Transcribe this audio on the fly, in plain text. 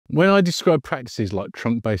When I describe practices like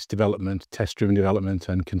trunk-based development, test-driven development,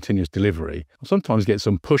 and continuous delivery, I sometimes get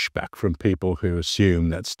some pushback from people who assume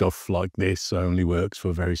that stuff like this only works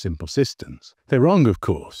for very simple systems. They're wrong, of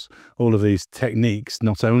course. All of these techniques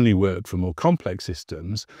not only work for more complex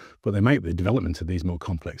systems, but they make the development of these more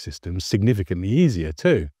complex systems significantly easier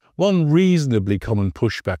too. One reasonably common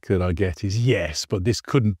pushback that I get is, yes, but this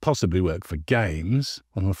couldn't possibly work for games.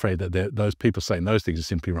 I'm afraid that those people saying those things are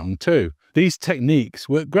simply wrong too. These techniques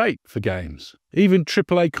work great for games, even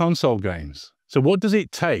AAA console games. So what does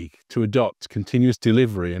it take to adopt continuous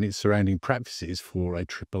delivery and its surrounding practices for a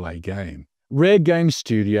AAA game? Rare Game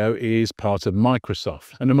Studio is part of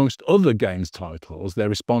Microsoft, and amongst other games titles, they're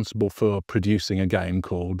responsible for producing a game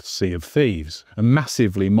called Sea of Thieves, a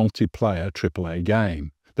massively multiplayer AAA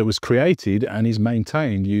game that was created and is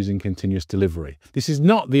maintained using continuous delivery. This is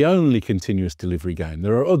not the only continuous delivery game.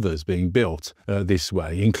 There are others being built this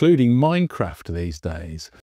way, including Minecraft these days.